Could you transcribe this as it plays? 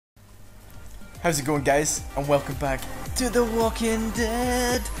How's it going, guys? And welcome back to The Walking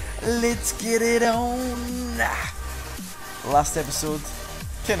Dead. Let's get it on. Last episode,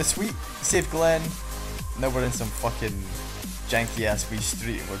 kinda sweet. Saved Glenn. Now we're in some fucking janky ass wee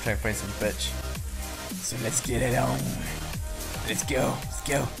street and we're trying to find some bitch. So let's get it on. Let's go. Let's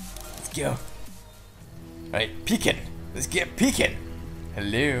go. Let's go. Right, peeking. Let's get peeking.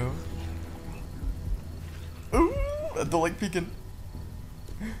 Hello. Ooh, I don't like peeking.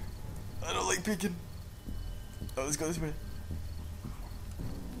 I don't like peeking. Oh, let's go this way.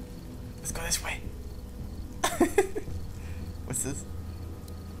 Let's go this way. What's this?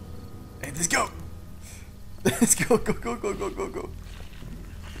 Hey, let's go. Let's go, go, go, go, go, go, go.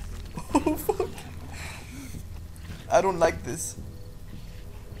 Oh, fuck. I don't like this.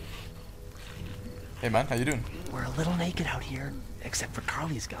 Hey, man, how you doing? We're a little naked out here, except for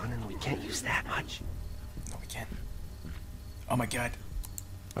Carly's gun, and we can't use that much. No, we can't. Oh, my God.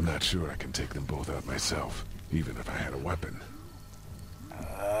 I'm not sure I can take them both out myself, even if I had a weapon.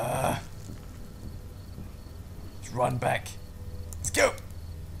 Let's run back. Let's go.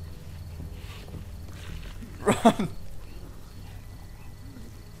 Run.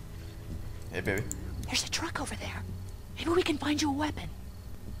 Hey, baby. There's a truck over there. Maybe we can find you a weapon.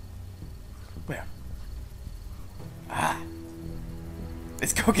 Where?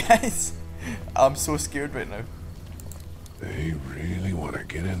 Let's go, guys. I'm so scared right now. They really want to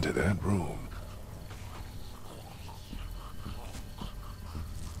get into that room.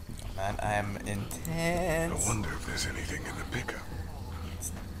 Man, I am I intense. wonder if there's anything in the pickup.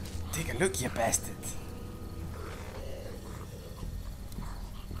 Take a look, you bastard.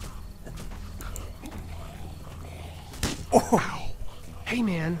 Oh! Hey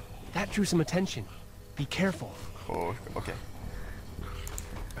man, that drew some attention. Be careful. Oh, okay.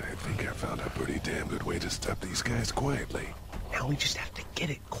 I think I found a pretty damn good way to stop these guys quietly. Now we just have to get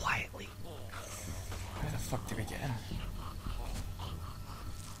it quietly. Where the fuck did we get in?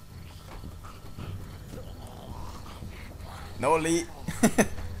 No, Lee.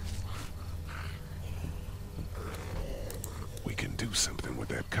 We can do something with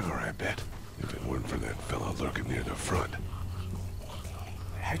that car, I bet. If it weren't for that fella lurking near the front.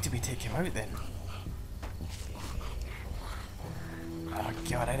 How did we take him out then? Oh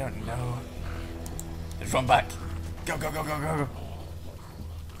God, I don't know. Let's run back. Go, go, go, go, go, go.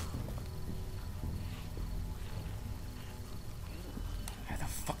 How the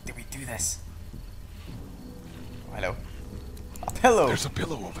fuck did we do this? Oh, hello. A pillow. There's a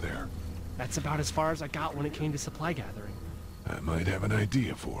pillow over there. That's about as far as I got when it came to supply gathering. I might have an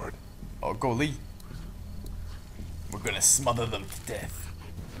idea for it. Oh, go, Lee. We're gonna smother them to death.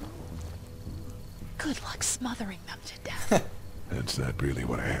 Good luck smothering them to death. That's not really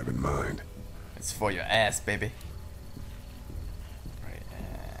what I have in mind. It's for your ass, baby.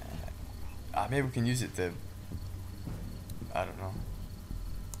 Right. Maybe we can use it to. I don't know.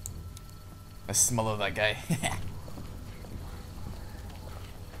 Let's smother that guy.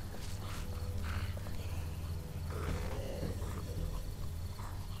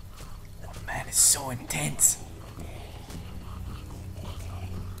 Oh man, it's so intense.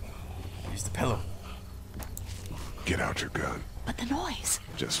 Use the pillow. Get out your gun. But the noise.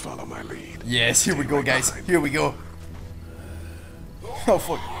 Just follow my lead. Yes, here we Stay go, right guys. behind. Here we go. Oh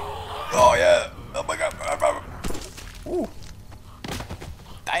fuck. Oh yeah. Oh my God. Ooh.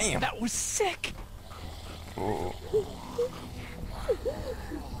 Damn. That was sick! Oh.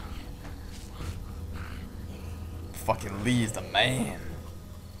 Fucking Lee is the man.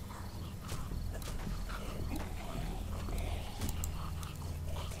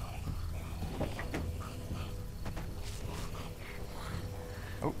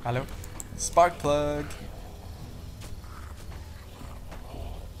 Oh, hello. Spark plug.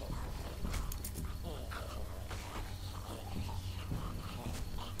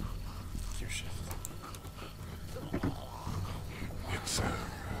 Gear shift. It's a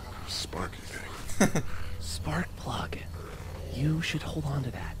sparky thing. Spark plug. You should hold on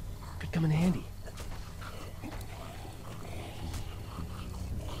to that. Could come in handy.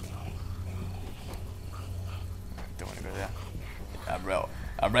 Don't want to go there.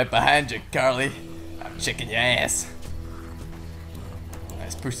 I'm right behind you, Carly. I'm checking your ass.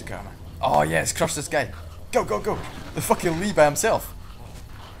 Let's push the car, man. Oh yes, crush this guy. Go, go, go. The fucking Lee by himself.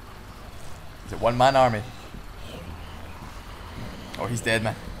 It's a one-man army. Oh, he's dead,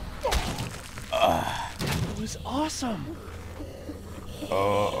 man. It was awesome!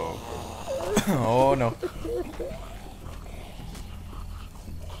 Oh. Oh no.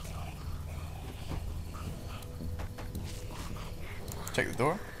 Check the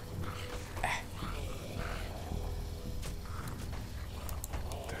door.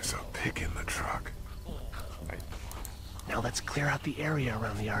 There's a Pick in the truck. Right. Now let's clear out the area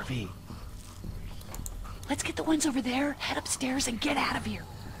around the RV. Let's get the ones over there, head upstairs, and get out of here.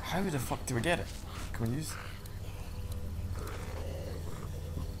 How the fuck do we get it? Can we use...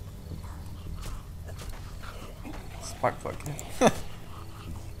 Spark plug.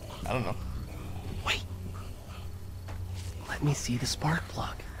 I don't know. Wait. Let me see the spark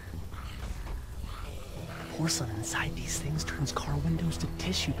plug. Porcelain inside these things turns car windows to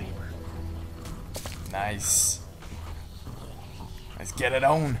tissue paper. Nice. Let's get it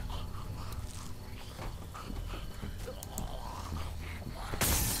on.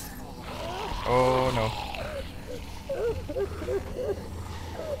 Oh no.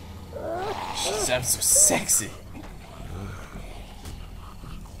 She sounds so sexy.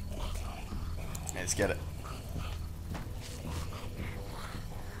 Let's get it.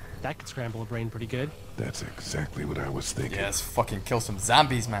 That could scramble a brain pretty good. That's exactly what I was thinking. Yeah, let's fucking kill some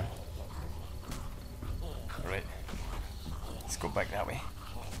zombies, man. Alright. Let's go back that way.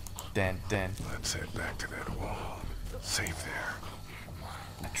 Dan. Let's head back to that wall. Safe there.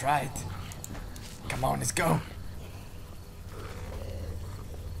 I tried. Come on, let's go.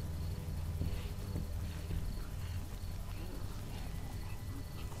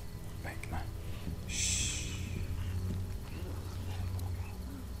 Right, come on. Shh.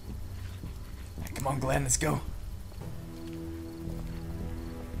 Right, come on, Glenn, let's go.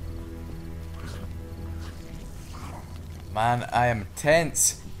 Man, I am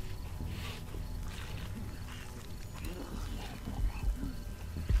tense.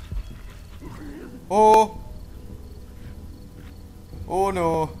 Oh! Oh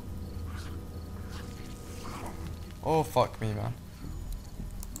no! Oh fuck me, man.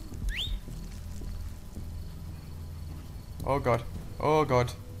 Oh god. Oh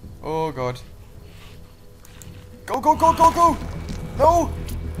god. Oh god. Go, go, go, go, go! No!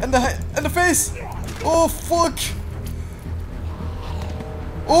 In the face! Oh fuck!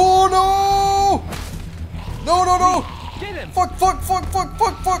 Oh no! No, no, no! Get him! Fuck, fuck, fuck, fuck,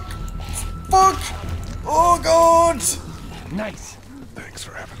 fuck, fuck! Fuck! Oh god! Nice. Thanks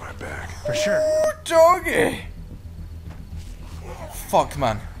for having my back. For sure. Oh, doggy! Fuck,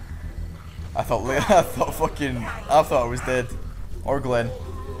 man. I thought I thought I was dead. Or Glenn.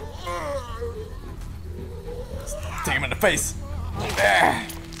 Take him in the face! Ah.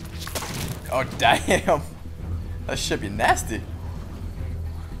 Oh damn! That should be nasty.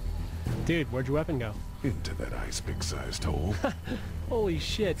 Dude, where'd your weapon go? Into that ice big-sized hole. Holy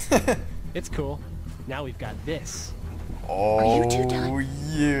shit. It's cool. Now we've got this. Oh you two done?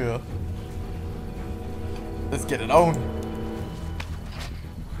 yeah. Let's get it on.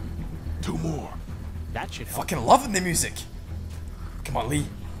 2 more. That should help. Fucking loving the music. Come on, Lee.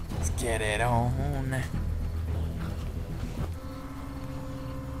 Let's get it on.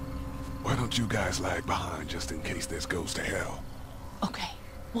 Why don't you guys lag behind just in case this goes to hell? Okay,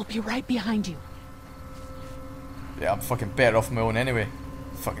 we'll be right behind you. Yeah, I'm fucking better off my own anyway.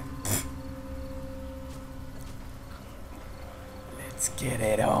 Fucking. Pfft. Let's get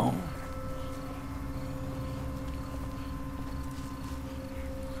it on.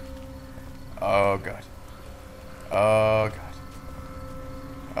 Oh god. Oh god.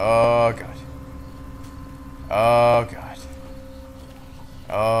 Oh god. Oh god.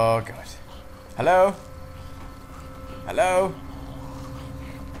 Oh god. Hello? Hello?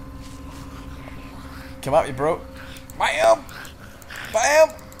 Come at me, bro. Bam! Bam!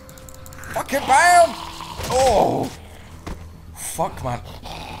 Fucking bam! Oh! Fuck, man.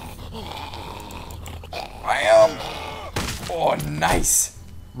 Bam! Oh, nice!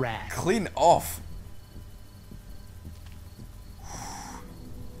 Rad. Clean off.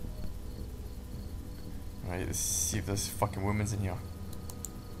 Right, let's see if this fucking woman's in here.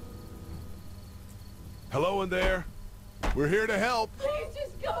 Hello in there. We're here to help. Please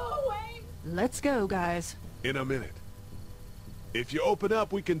just go away. Let's go, guys. In a minute. If you open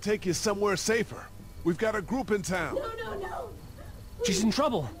up, we can take you somewhere safer. We've got a group in town. No. She's in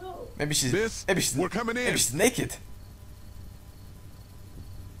trouble. Maybe she's. Miss, maybe she's. we're coming in. Maybe she's naked.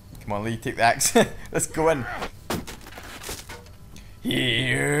 Come on, Lee, take the axe. Let's go in.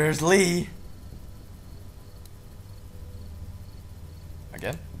 Here's Lee.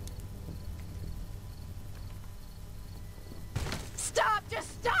 Again? Stop, just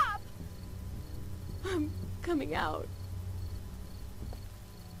stop. I'm coming out.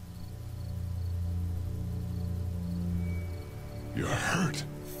 You're hurt.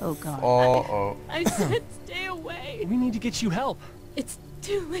 Oh god. Oh. I said stay away. We need to get you help. It's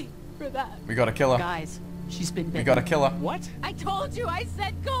too late for that. We gotta kill her. Guys, she's been bitten. We gotta kill her. What? I told you, I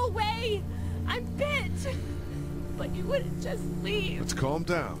said go away. I'm bit. But you wouldn't just leave. Let's calm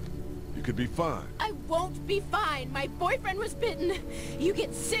down. You could be fine. I won't be fine. My boyfriend was bitten. You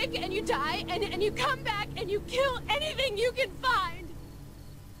get sick and you die, and you come back and you kill anything you can find.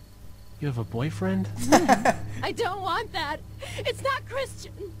 You have a boyfriend? I don't want that. It's not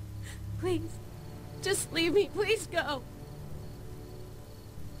Christian. Please, just leave me. Please go.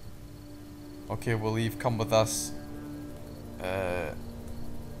 Okay, we'll leave. Come with us.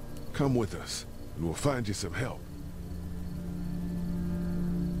 Come with us, and we'll find you some help.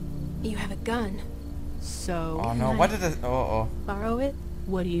 You have a gun. So, Oh no, what did it? Oh, Borrow it?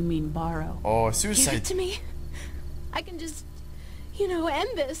 what do you mean borrow? oh. Oh, Give suicide. it to me. I can just, you know, end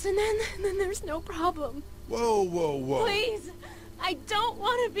this, and then there's no problem. Whoa, whoa, whoa. Please, I don't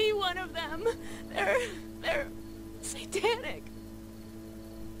want to be one of them. They're satanic.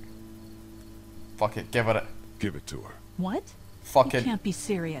 Fuck it, give her it. Give it to her. What? Fuck You it. can't be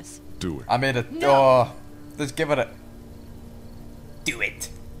serious. Do it. I made it. No. Oh, just give her it. Do it.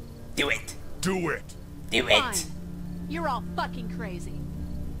 Do it. Do it! Do Fine. You're all fucking crazy.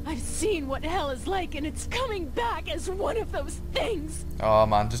 I've seen what hell is like, and it's coming back as one of those things. Oh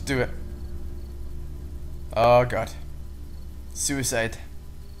man, just do it. Oh god. Suicide.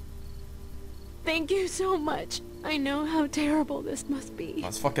 Thank you so much. I know how terrible this must be.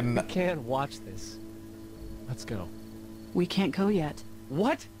 That's fucking. We can't watch this. Let's go. We can't go yet.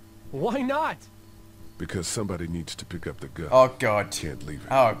 What? Why not? Because somebody needs to pick up the gun. Oh god. Can't leave it.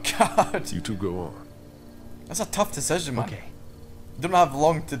 Oh god. You two go on. That's a tough decision, man. Okay. You don't have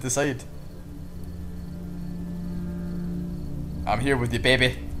long to decide. I'm here with you,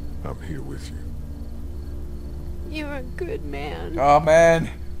 baby. I'm here with you. You're a good man. Oh man.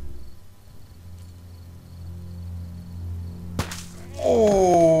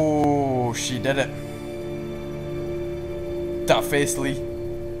 Oh, she did it. That face, Lee.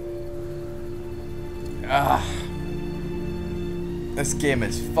 Ah. This game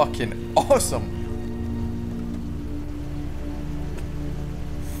is fucking awesome.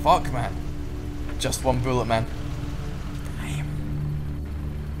 Fuck, man. Just one bullet, man. Damn.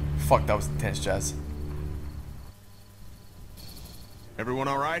 Fuck, that was intense, Jazz. Everyone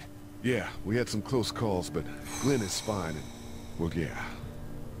all right? Yeah, we had some close calls, but Glenn is fine, and, well, yeah,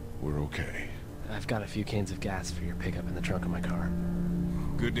 we're okay. I've got a few cans of gas for your pickup in the trunk of my car.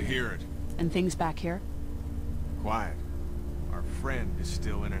 Good to hear it. And things back here? Quiet. Our friend is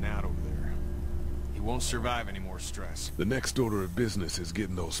still in and out over there. He won't survive any more stress. The next order of business is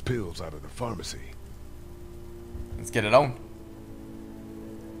getting those pills out of the pharmacy. Let's get it on.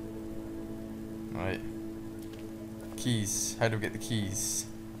 Alright. Keys. How do we get the keys?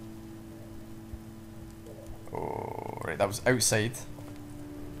 Oh, right, that was outside.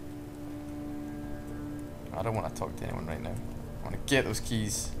 I don't want to talk to anyone right now. I want to get those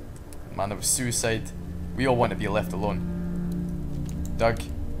keys. Man, that was suicide. We all want to be left alone. Doug?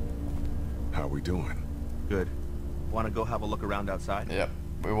 How we doing? Good. Want to go have a look around outside? Yep.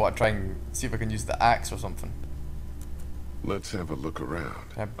 We want to try and see if I can use the axe or something. Let's have a look around.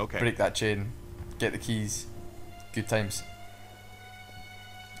 Okay. Break that chain. Get the keys. Good times.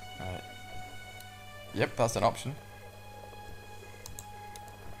 Alright. Yep, that's an option.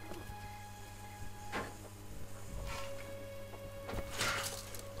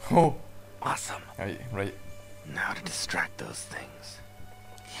 Oh! Awesome. Right. Now to distract those things.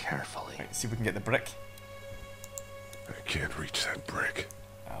 Carefully. Right, see if we can get the brick. I can't reach that brick.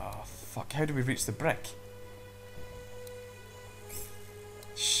 Oh, fuck. How do we reach the brick?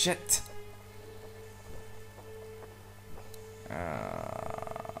 Shit.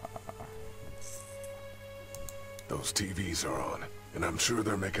 Those TVs are on, and I'm sure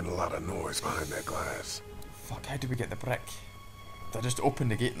they're making a lot of noise behind that glass. Fuck, how do we get the brick? Do I just open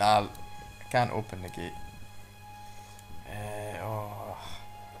the gate? Nah, I can't open the gate. Oh.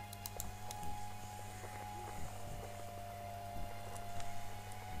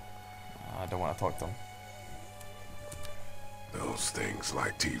 I don't want to talk to him. Those things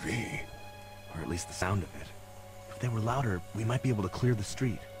like TV. Or at least the sound of it. If they were louder, we might be able to clear the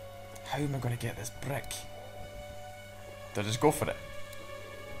street. How am I going to get this brick? Do I just go for it?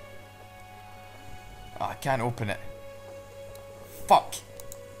 Oh, I can't open it. Fuck.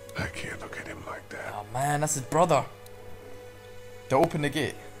 I can't look at him like that. Oh man, that's his brother. To open the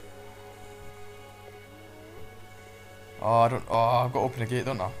gate. Oh, I don't. Oh, I've got to open the gate,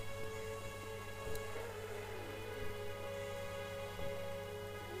 don't I?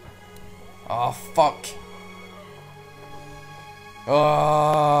 Oh, fuck.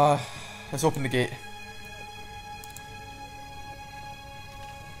 Oh, let's open the gate.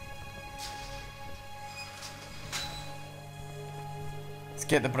 Let's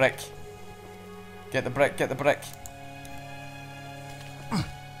get the brick. Get the brick, get the brick.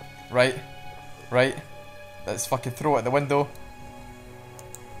 Right. Right. Let's fucking throw it at the window.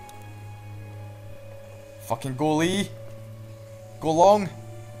 Fucking go, Lee. Go long.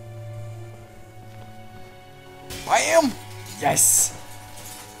 Bam! Yes!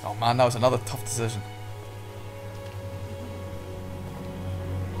 Oh man, that was another tough decision.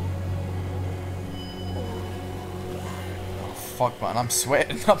 Oh fuck, man, I'm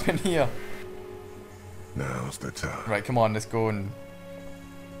sweating up in here. Now's the time. Right, come on, let's go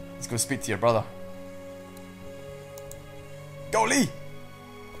speak to your brother. Go, Lee!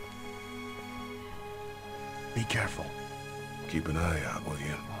 Be careful. Keep an eye out, will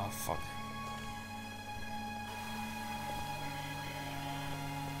you? Oh fuck.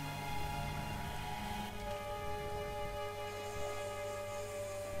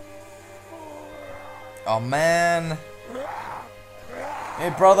 Oh man. Hey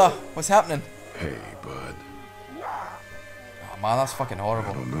brother, what's happening? Hey, bud. Oh man, that's fucking I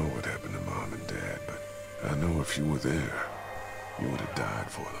horrible. don't know what happened to Mom and Dad, but I know if you were there, you would have died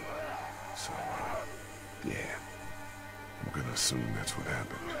for them. So, yeah. I'm gonna assume that's what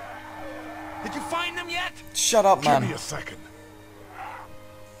happened. Did you find them yet? Shut up, man. Give me a second.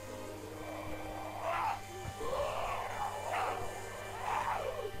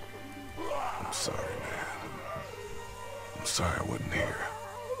 I'm sorry, man. I'm sorry I wasn't here.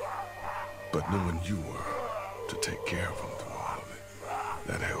 But knowing you were to take care of them through all of it,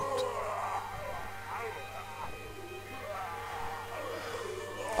 that helped.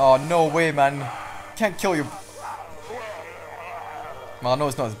 Oh no way, man. Can't kill you. Well, I know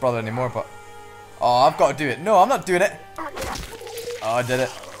it's not his brother anymore, but oh, I've got to do it. No, I'm not doing it. Oh, I did it.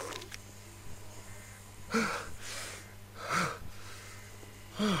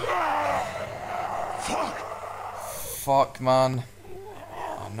 Fuck, man.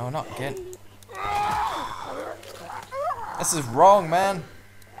 Oh no, not again. This is wrong, man.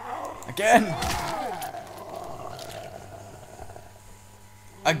 Again.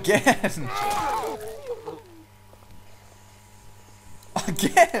 Again.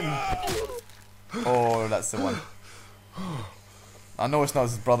 Again. Oh, that's the one. I know it's not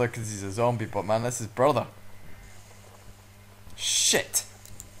his brother because he's a zombie, but man, that's his brother. Shit.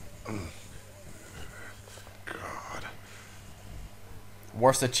 God.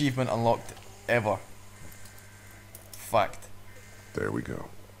 Worst achievement unlocked ever. Fact. There we go.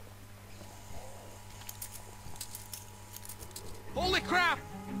 Holy crap!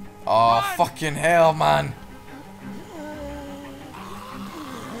 Oh, Run! fucking hell, man.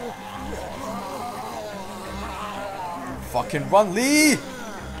 Fucking run, Lee!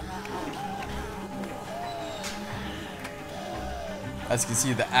 As you can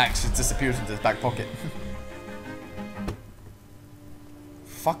see, the axe just disappears into his back pocket.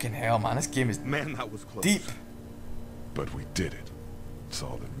 Fucking hell, man. This game is Man, that was close. deep. But we did it. It's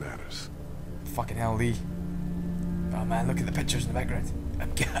all that matters. Fucking hell, Lee. Oh, man, look at the pictures in the background. Oh,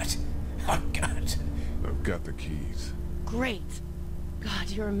 God. Oh, God. I've got the keys. Great. God,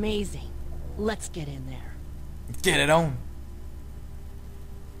 you're amazing. Let's get in there. Get it on.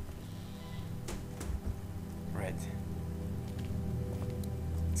 Right.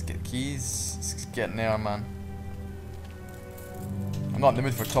 Let's get keys. Let's get in there, man. I'm not in the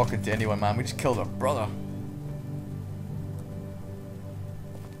mood for talking to anyone, man. We just killed our brother.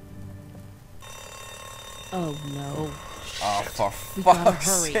 Oh no. Oh, for We gotta fuck's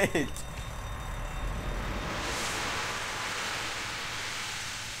hurry. sake.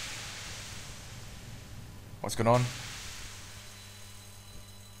 What's going on?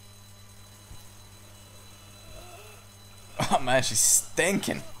 Oh man, she's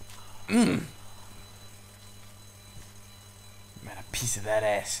stinking. Man, a piece of that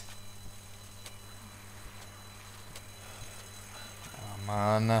ass. Oh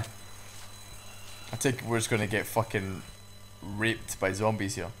man. I think we're just gonna get fucking raped by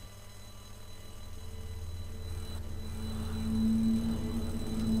zombies here.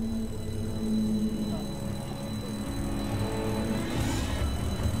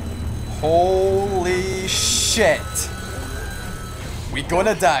 Holy shit! We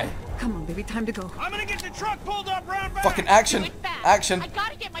gonna die. Come on, baby, time to go. I'm gonna get the truck pulled up round back! Fucking action! Do it fast. Action! I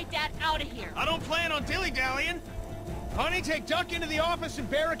gotta get my dad out of here. I don't plan on dilly-dallying. Honey, take Duck into the office and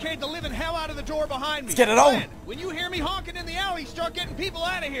barricade the living hell out of the door behind me. Let's get it on! Glenn, when you hear me honking in the alley, start getting people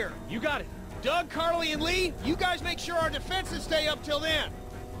out of here. You got it. Doug, Carly, and Lee, you guys make sure our defenses stay up till then.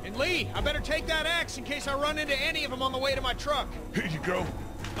 And Lee, I better take that axe in case I run into any of them on the way to my truck. Here you go.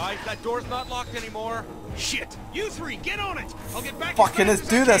 Guys, that door's not locked anymore. Shit! You three, get on it! I'll get back Fucking as let's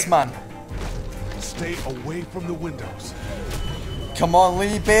fast as do I this, can. man. Stay away from the windows. Come on,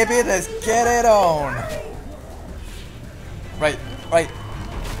 Lee, baby, let's get it on. Right, right.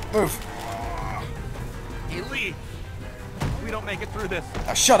 Move. Hey, Lee. We don't make it through this.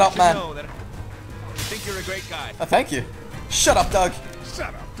 Shut up, man. Know that I think you're a great guy. Thank you. Shut up, Doug.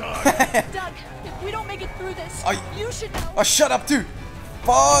 Shut up, Doug. Doug, if we don't make it through this, I- you should know. Oh, shut up, dude.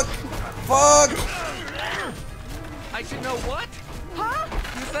 Fuck. Fuck. I should know what? Huh?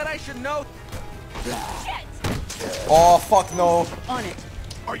 You said I should know. Shit! Oh, fuck no. On it.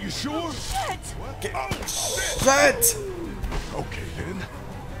 Are you sure? Shit! Shit. Okay, then.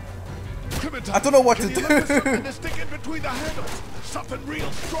 Clementine, I don't know what can to you look for do. something to stick in between the handles? Something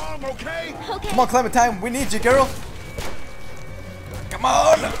real strong, okay? Come on, Clementine. We need you, girl. Come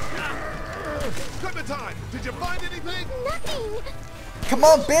on. Clementine, did you find anything? Nothing. Come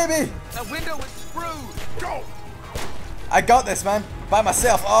on, baby. That window is screwed. Go! I got this, man. By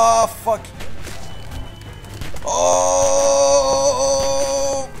myself. Oh, fuck.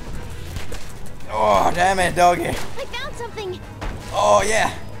 Oh. Oh, damn it, doggy. I found something. Oh,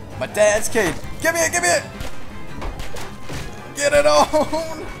 yeah. My dad's key. Give me it, give me it. Get it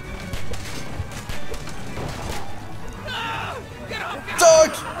on.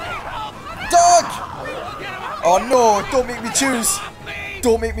 Doug. Doug. Oh, no. Don't make me choose.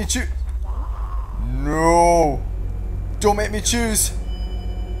 Don't make me choose. No. Don't make me choose.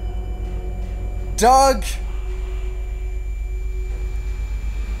 Doug.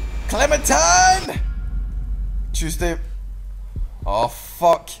 Clementine. Tuesday. Oh,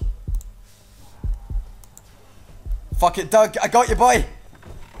 fuck. Fuck it, Doug. I got you, boy.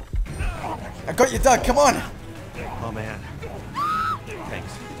 I got you, Doug. Come on. Oh, man.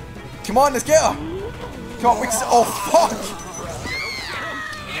 Thanks. Come on, let's get her. Come on, we can. Oh, fuck.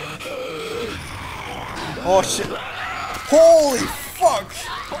 Oh, shit. Holy fuck.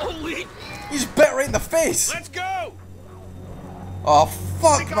 Holy. He's bit right in the face. Let's go! Oh,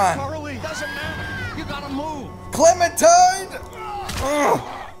 fuck, man. Carly, doesn't matter. You gotta move. Clementine. Ugh.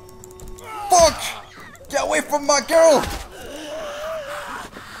 Fuck. Get away from my girl.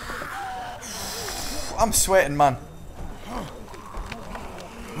 I'm sweating, man.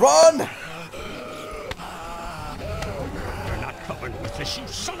 Run. You're not covered with this, you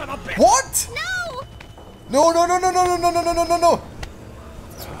son of a bitch. What? No. No, no, no, no, no, no, no, no, no, no, no.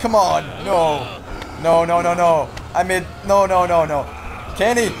 Come on. No. No, no, no, no. I made. No, no, no, no.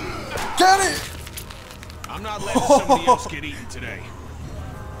 Kenny. Kenny. I'm not letting somebody else get eaten today.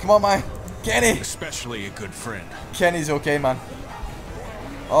 Come on, man. Kenny. Especially a good friend. Kenny's okay, man.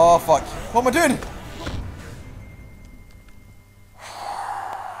 Oh, fuck. What am I doing?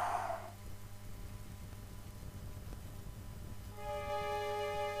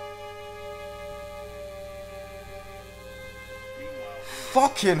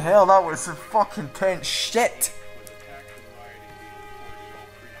 Fucking hell, that was some fucking tense shit.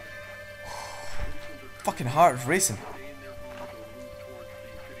 Fucking heart is racing.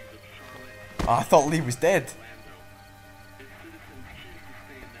 Oh, I thought Lee was dead.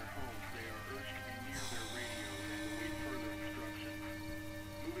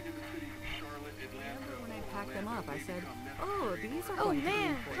 When I packed them up, I said, "Oh, these are Oh going to be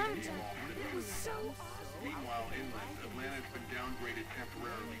man, important." Clementine. It was so awesome. Meanwhile, inland, Atlanta has been downgraded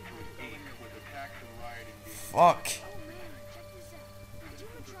temporarily to an 8 with attacks and rioting being Fuck.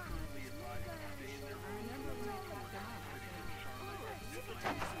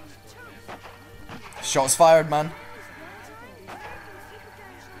 Shots fired, man.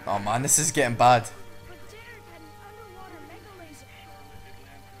 Oh man, this is getting bad. But Derek had an underwater mega laser.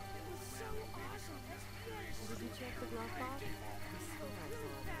 It was so awesome. Did you check the glove box?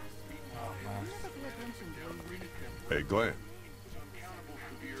 Hey, Glenn.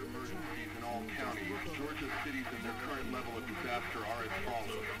 severe emergencies in all counties. Georgia's cities and their current level of disaster are as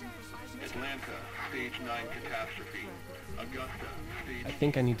follows. Atlanta, stage 9 catastrophe. Augusta, stage... I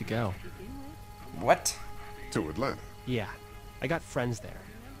think I need to go. What? To Atlanta. Yeah, I got friends there.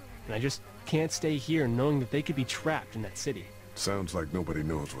 And I just can't stay here knowing that they could be trapped in that city. Sounds like nobody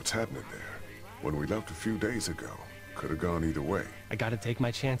knows what's happening there. When we left a few days ago, could have gone either way. I gotta take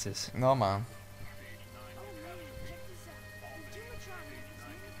my chances. No, man.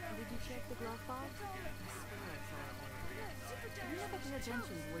 Did you check the glove box? You never pay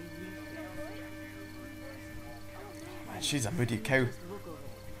attention the way you used to. Man, she's a moody cow. Look over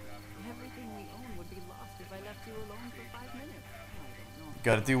it. Everything we own would be lost if I left you alone for 5 minutes. I don't know.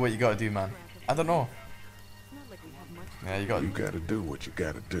 Gotta do what you gotta do, man. I don't know. It's not like we have much. Yeah, you gotta. You gotta do what you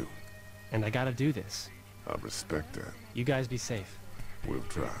gotta do. And I gotta do this. I respect that. You guys be safe. We'll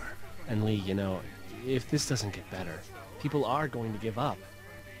try. And Lee, you know, if this doesn't get better, people are going to give up.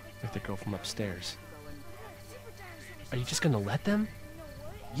 Like the girl from upstairs. Are you just gonna let them?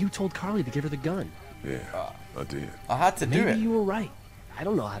 You told Carly to give her the gun. Yeah, I did. I had to do Maybe it. you were right. I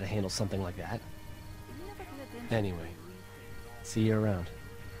don't know how to handle something like that. Anyway, see you around.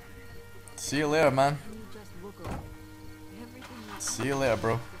 See you later, man. See you later,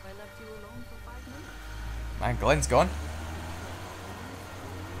 bro. Man, Glenn's gone.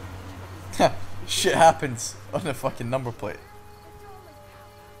 Shit happens on the fucking number plate.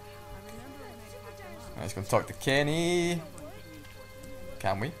 I'm just gonna talk to Kenny.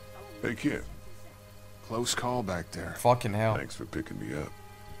 Can we? Hey, kid. Close call back there. Fucking hell. Thanks for picking me up.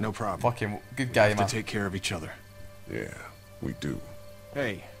 No problem. Fucking good guy, We have man. to take care of each other. Yeah, we do.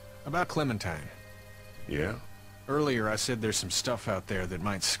 Hey, about Clementine. Yeah? Earlier I said there's some stuff out there that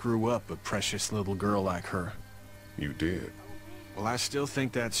might screw up a precious little girl like her. You did. Well, I still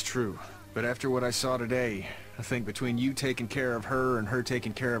think that's true. But after what I saw today, I think between you taking care of her and her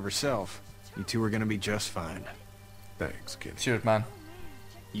taking care of herself, you two are gonna be just fine. Thanks, kid. Cheers, man.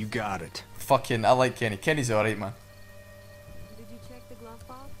 You got it. Fucking, I like Kenny. Kenny's alright, man. Did you check the glove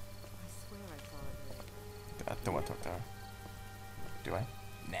box? I swear I saw it. I don't want to talk to her. Do I?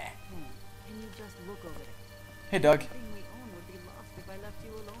 Nah. Can you just look over it? Hey, Doug. Everything we own would be lost if I left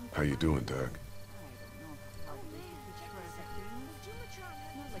you alone. How you doing, Doug? I don't know how hard it is to keep track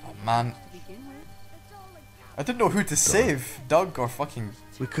of things. Not like Oh, it man. was to begin with. I didn't know who to save. Doug or fucking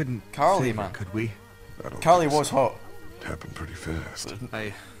We couldn't Carly, save her, man. could we? I don't Carly think was so. hot. It happened pretty fast.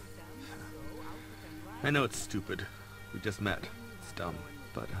 I know it's stupid. We just met. It's dumb.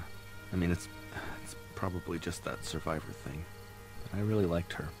 But, I mean, it's probably just that survivor thing. But I really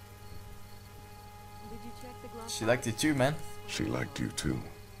liked her. Did you check the glove She liked you too, man. She liked you, too.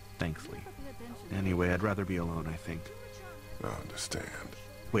 Thanks, Lee. Anyway, I'd rather be alone, I think. I understand.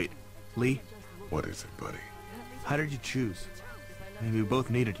 Wait, Lee, What is it, buddy? how did you choose? I mean, we both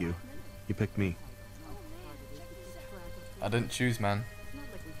needed you. You picked me. I didn't choose, man.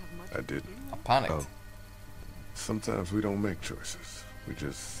 I didn't. I panicked. Oh. Sometimes we don't make choices. We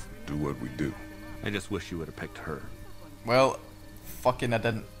just do what we do. I just wish you would have picked her. Well, fucking I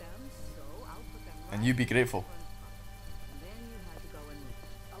didn't. And you be grateful.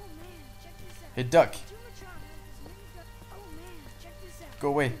 Hey, Duck. Go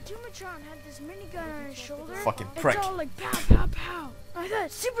away. Dumatron had this minigun on his shoulder. Fucking prick. It's all like pow, pow, pow. I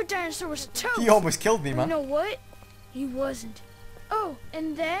thought Super Dinosaur was toast. He almost killed me, You man. know what? He wasn't. Oh,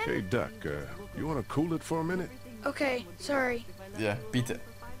 and then... Hey, Duck, you want to cool it for a minute? Okay, sorry. Yeah, beat it.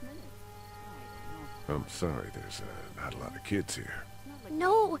 I'm sorry, there's not a lot of kids here.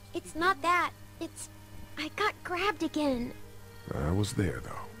 No, it's not that. It's... I got grabbed again. I was there,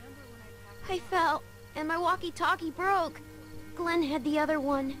 though. I fell, and my walkie-talkie broke. Glenn had the other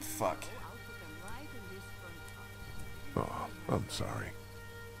one. Fuck. Oh, I'm sorry.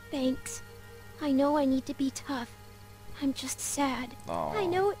 Thanks. I know I need to be tough. I'm just sad. Aw. I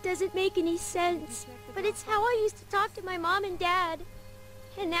know it doesn't make any sense, but it's how I used to talk to my mom and dad.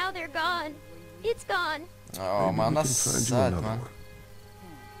 And now they're gone. It's gone. Oh, Maybe man, we that's can find you sad, another man. one.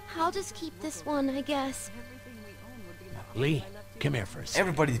 I'll just keep this one, I guess. Lee, come here for a second.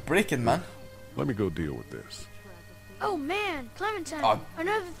 Everybody's breaking, man. Let me go deal with this. Oh man, Clementine. Oh.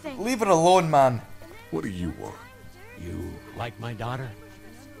 Another thing. Leave it alone, man. What do you want? You like my daughter?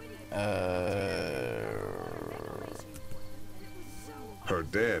 Her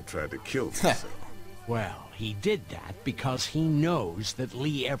dad tried to kill himself. Well, he did that because he knows that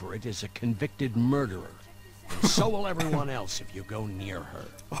Lee Everett is a convicted murderer. And so will everyone else if you go near her.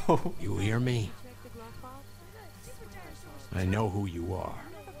 Oh. You hear me? I know who you are.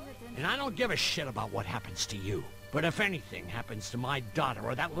 And I don't give a shit about what happens to you. But if anything happens to my daughter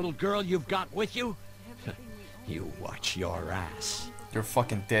or that little girl you've got with you, you watch your ass. You're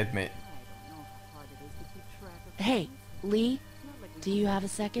fucking dead, mate. Hey, Lee, do you have a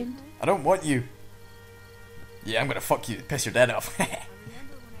second? I don't want you. Yeah, I'm gonna fuck you to piss your dad off.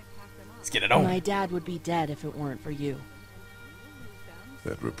 Let's get it on. My dad would be dead if it weren't for you.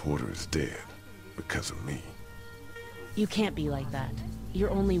 That reporter is dead because of me. You can't be like that.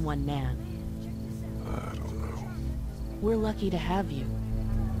 You're only one man. I don't know. We're lucky to have you.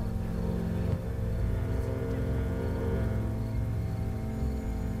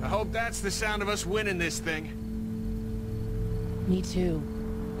 I hope that's the sound of us winning this thing. Me too.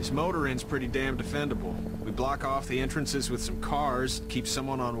 This motor inn's pretty damn defendable. We block off the entrances with some cars, keep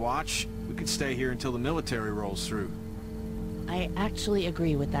someone on watch. We could stay here until the military rolls through. I actually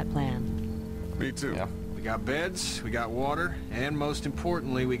agree with that plan. Me too. Yeah. We got beds, we got water, and most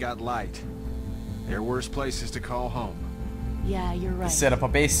importantly, we got light. There are worse places to call home. Yeah, you're right. Set up a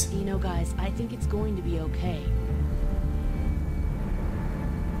base. You know, guys, I think it's going to be okay.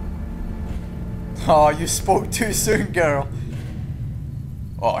 Oh, you spoke too soon, girl.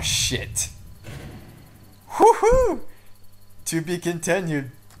 Oh, shit. Woohoo! To be continued.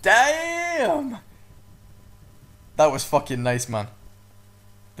 Damn! That was fucking nice, man.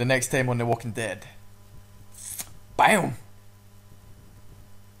 The next time on The Walking Dead. Bam!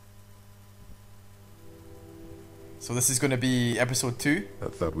 So this is going to be episode 2. I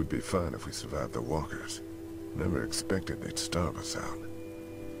thought we'd be fine if we survived the walkers. Never expected they'd starve us out.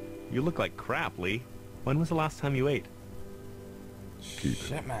 You look like crap, Lee. When was the last time you ate?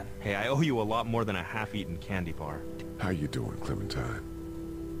 Shit, man. Hey, I owe you a lot more than a half-eaten candy bar. How you doing, Clementine?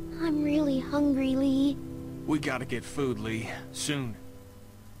 I'm really hungry, Lee. We gotta get food, Lee. Soon.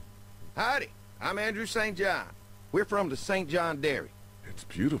 Howdy, I'm Andrew St. John. We're from the St. John Dairy. It's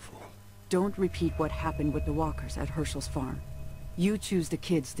beautiful. Don't repeat what happened with the walkers at Hershel's farm. You choose the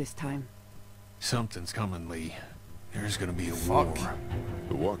kids this time. Something's coming, Lee. There's gonna be a war.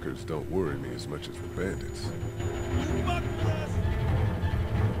 The walkers don't worry me as much as the bandits.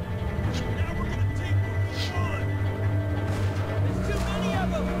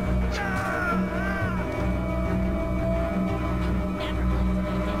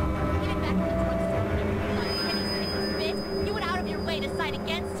 You went out of your way to side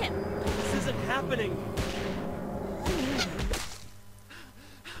against him. This isn't happening.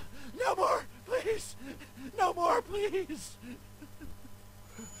 No more, please. No more, please.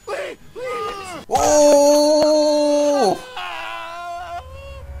 Please, please. Oh!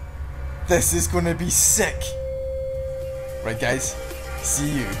 This is gonna be sick. Right, guys. See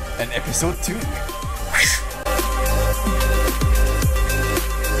you in episode 2.